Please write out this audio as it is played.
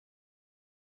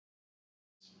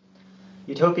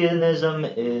Utopianism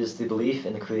is the belief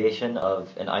in the creation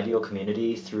of an ideal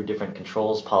community through different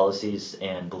controls, policies,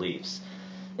 and beliefs.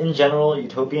 In general,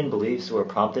 utopian beliefs were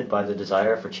prompted by the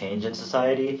desire for change in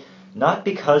society, not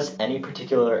because any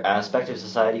particular aspect of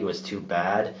society was too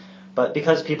bad, but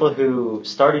because people who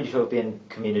started utopian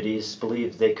communities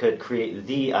believed they could create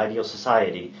the ideal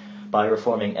society by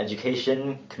reforming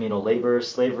education, communal labor,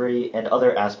 slavery, and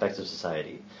other aspects of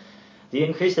society. The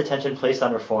increased attention placed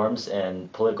on reforms and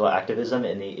political activism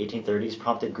in the 1830s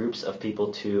prompted groups of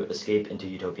people to escape into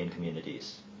utopian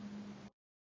communities.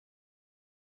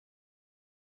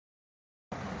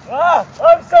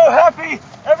 I'm so happy!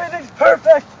 Everything's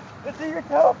perfect! It's a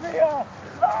utopia!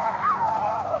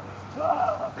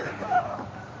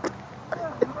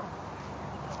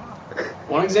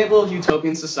 One example of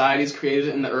utopian societies created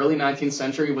in the early 19th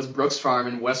century was Brooks Farm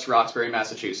in West Roxbury,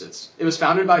 Massachusetts. It was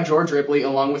founded by George Ripley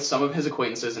along with some of his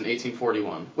acquaintances in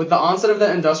 1841. With the onset of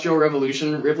the Industrial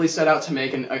Revolution, Ripley set out to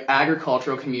make an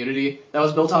agricultural community that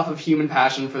was built off of human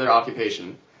passion for their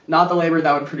occupation, not the labor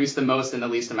that would produce the most in the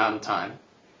least amount of time.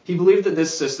 He believed that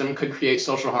this system could create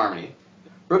social harmony.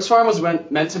 Brooks Farm was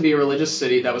meant to be a religious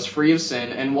city that was free of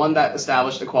sin and one that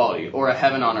established equality, or a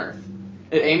heaven on earth.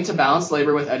 It aimed to balance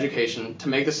labor with education, to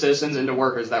make the citizens into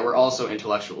workers that were also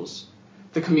intellectuals.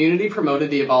 The community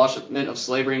promoted the abolishment of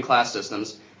slavery and class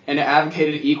systems, and it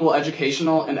advocated equal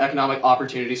educational and economic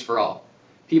opportunities for all.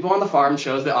 People on the farm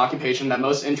chose the occupation that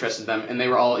most interested them, and they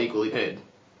were all equally paid.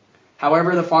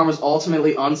 However, the farm was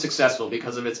ultimately unsuccessful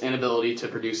because of its inability to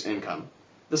produce income.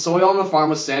 The soil on the farm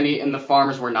was sandy, and the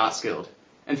farmers were not skilled.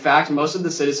 In fact, most of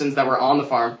the citizens that were on the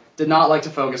farm did not like to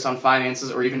focus on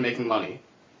finances or even making money.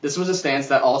 This was a stance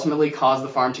that ultimately caused the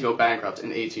farm to go bankrupt in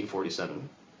 1847.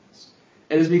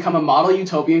 It has become a model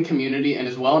utopian community and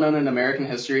is well known in American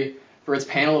history for its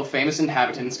panel of famous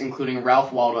inhabitants, including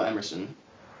Ralph Waldo Emerson.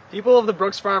 People of the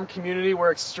Brooks Farm community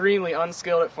were extremely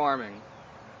unskilled at farming.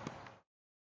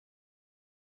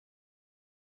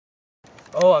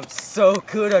 Oh, I'm so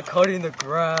good at cutting the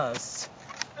grass.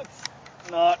 It's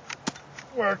not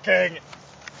working.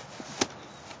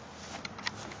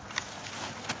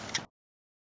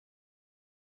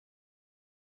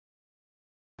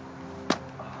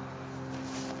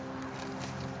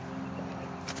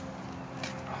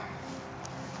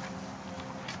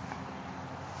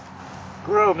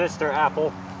 Grow, Mr.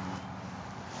 Apple.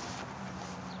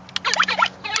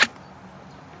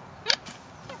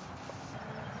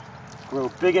 Grow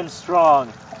big and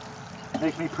strong.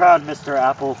 Make me proud, Mr.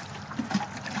 Apple.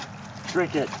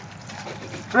 Drink it.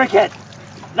 Drink it!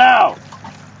 Now!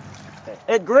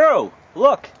 It grew!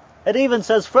 Look! It even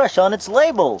says fresh on its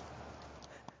label!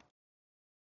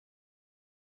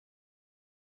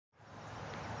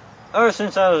 Ever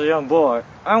since I was a young boy,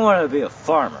 I wanted to be a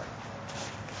farmer.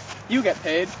 You get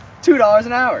paid $2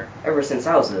 an hour. Ever since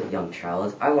I was a young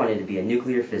child, I wanted to be a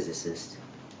nuclear physicist.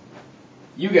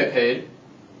 You get paid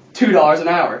 $2 an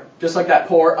hour, just like that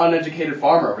poor, uneducated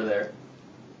farmer over there.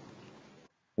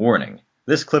 Warning.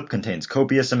 This clip contains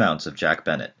copious amounts of Jack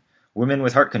Bennett. Women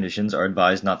with heart conditions are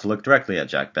advised not to look directly at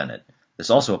Jack Bennett. This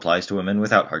also applies to women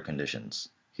without heart conditions.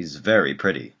 He's very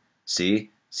pretty.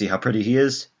 See? See how pretty he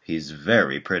is? He's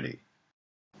very pretty.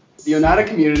 The Oneida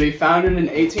community, founded in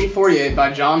 1848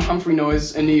 by John Humphrey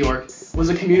Noyes in New York, was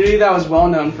a community that was well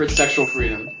known for its sexual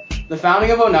freedom. The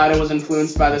founding of Oneida was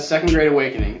influenced by the Second Great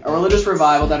Awakening, a religious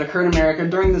revival that occurred in America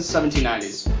during the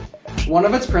 1790s. One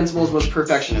of its principles was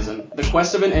perfectionism, the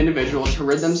quest of an individual to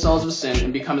rid themselves of sin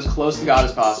and become as close to God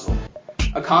as possible.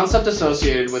 A concept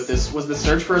associated with this was the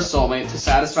search for a soulmate to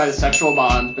satisfy the sexual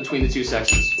bond between the two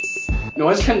sexes.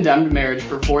 Noyes condemned marriage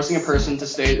for forcing a person to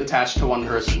stay attached to one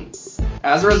person.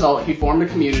 As a result, he formed a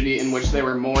community in which there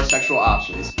were more sexual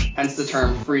options, hence the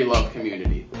term free love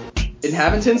community.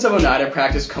 Inhabitants of Oneida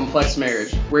practiced complex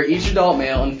marriage, where each adult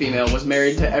male and female was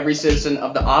married to every citizen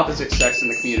of the opposite sex in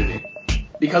the community.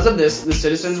 Because of this, the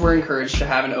citizens were encouraged to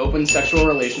have an open sexual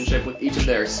relationship with each of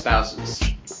their spouses.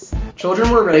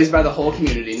 Children were raised by the whole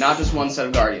community, not just one set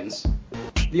of guardians.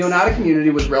 The Oneida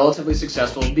community was relatively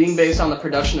successful, being based on the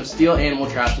production of steel animal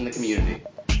traps in the community.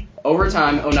 Over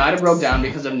time, Oneida broke down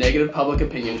because of negative public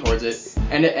opinion towards it,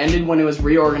 and it ended when it was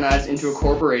reorganized into a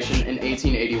corporation in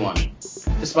 1881.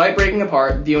 Despite breaking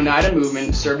apart, the Oneida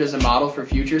movement served as a model for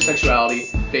future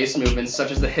sexuality-based movements such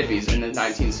as the hippies in the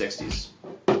 1960s.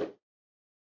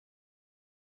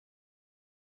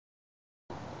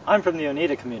 I'm from the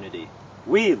Oneida community.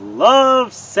 We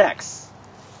love sex!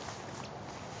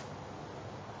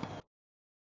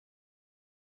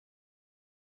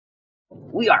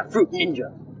 We are Fruit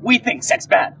Ninja. We think sex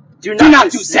bad. Do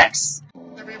not do sex!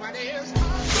 Everybody is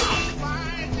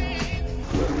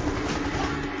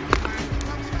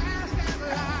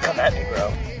Come at me,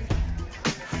 bro.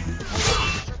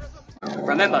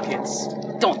 Remember, kids,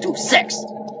 don't do sex.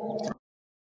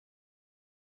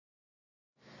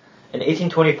 In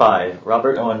 1825,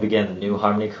 Robert Owen began the New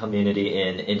Harmony community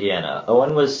in Indiana.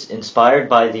 Owen was inspired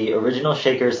by the original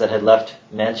Shakers that had left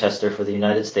Manchester for the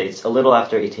United States a little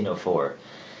after 1804.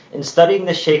 In studying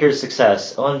the Shakers'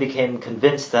 success, Owen became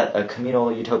convinced that a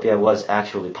communal utopia was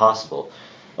actually possible.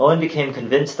 Owen became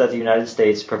convinced that the United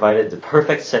States provided the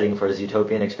perfect setting for his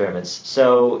utopian experiments,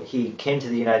 so he came to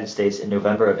the United States in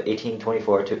November of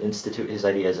 1824 to institute his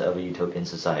ideas of a utopian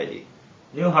society.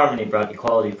 New Harmony brought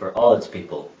equality for all its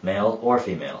people, male or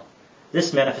female.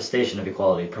 This manifestation of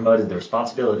equality promoted the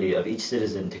responsibility of each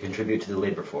citizen to contribute to the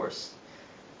labor force.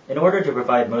 In order to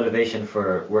provide motivation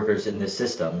for workers in this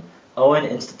system, Owen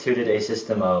instituted a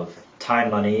system of time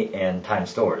money and time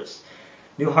stores.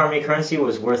 New Harmony currency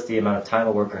was worth the amount of time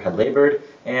a worker had labored,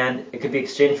 and it could be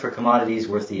exchanged for commodities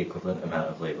worth the equivalent amount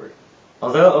of labor.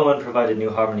 Although Owen provided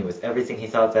New Harmony with everything he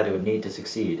thought that it would need to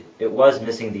succeed, it was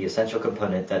missing the essential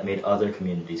component that made other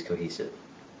communities cohesive: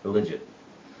 religion.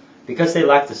 Because they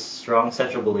lacked the strong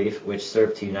central belief which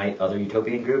served to unite other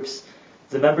utopian groups,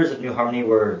 the members of New Harmony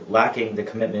were lacking the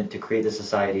commitment to create the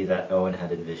society that Owen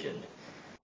had envisioned.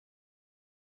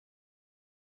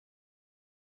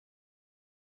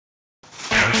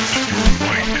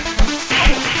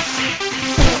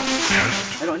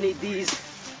 I don't need these.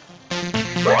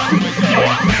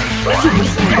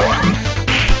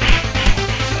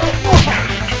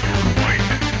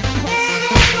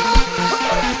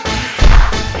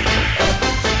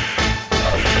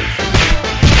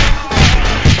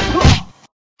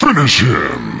 Finish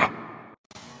him!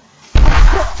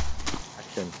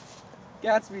 Action.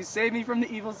 Gatsby, save me from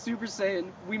the evil Super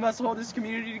Saiyan. We must hold this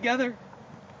community together.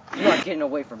 You're not getting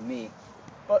away from me.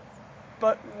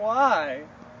 But why?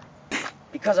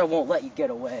 Because I won't let you get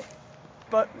away.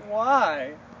 But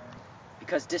why?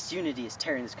 Because disunity is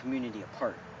tearing this community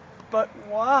apart. But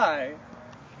why?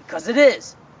 Because it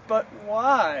is. But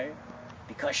why?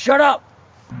 Because shut up!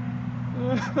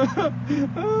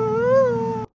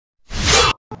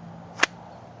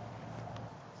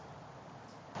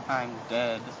 I'm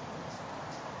dead.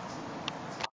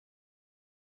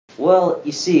 Well,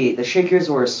 you see, the Shakers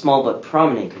were a small but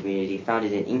prominent community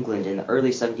founded in England in the early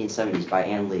 1770s by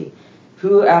Anne Lee,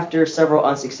 who, after several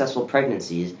unsuccessful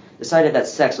pregnancies, decided that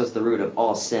sex was the root of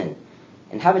all sin.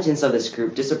 Inhabitants of this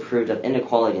group disapproved of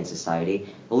inequality in society,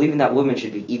 believing that women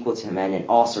should be equal to men in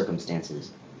all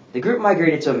circumstances. The group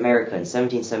migrated to America in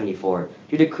 1774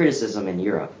 due to criticism in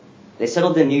Europe. They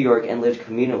settled in New York and lived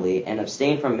communally and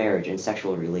abstained from marriage and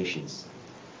sexual relations.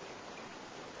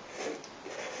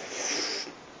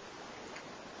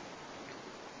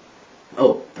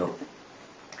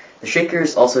 The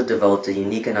Shakers also developed a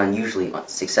unique and unusually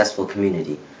successful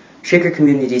community. Shaker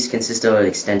communities consist of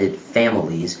extended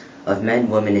families of men,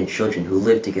 women, and children who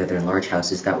lived together in large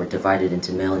houses that were divided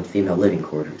into male and female living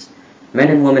quarters. Men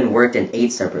and women worked and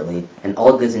ate separately, and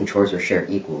all goods and chores were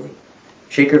shared equally.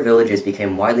 Shaker villages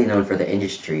became widely known for their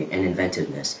industry and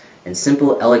inventiveness, and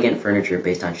simple, elegant furniture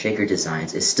based on Shaker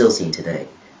designs is still seen today.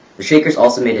 The Shakers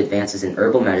also made advances in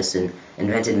herbal medicine,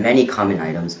 invented many common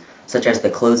items, such as the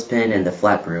clothespin and the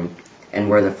flat broom, and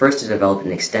were the first to develop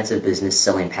an extensive business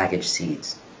selling packaged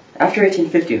seeds. After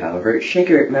 1850, however,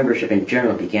 Shaker membership in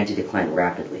general began to decline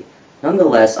rapidly.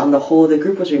 Nonetheless, on the whole, the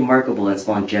group was remarkable in its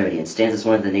longevity and stands as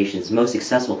one of the nation's most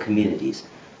successful communities.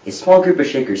 A small group of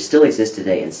Shakers still exists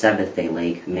today in Sabbath Day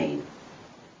Lake, Maine.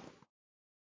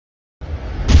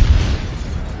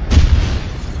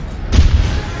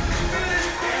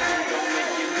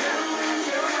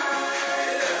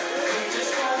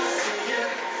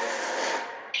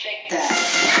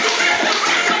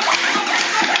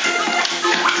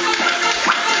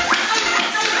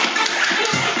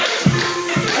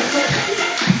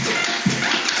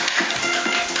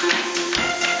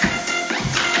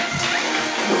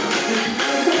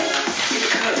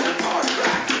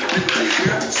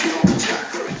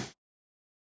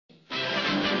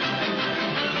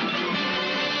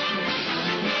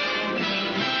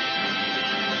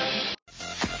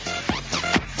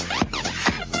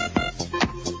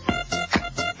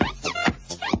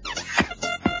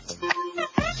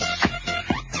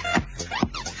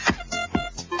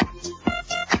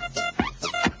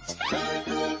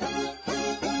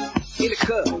 In the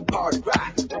club, party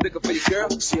rock. Looking for your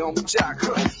girl, she on the jock.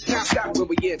 Now stop when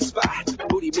we in the spot.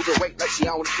 Booty moving weight like she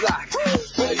on the block.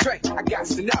 With a drink, I got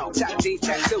to know. Top jeans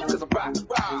tattoo, cause I'm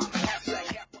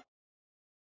rock.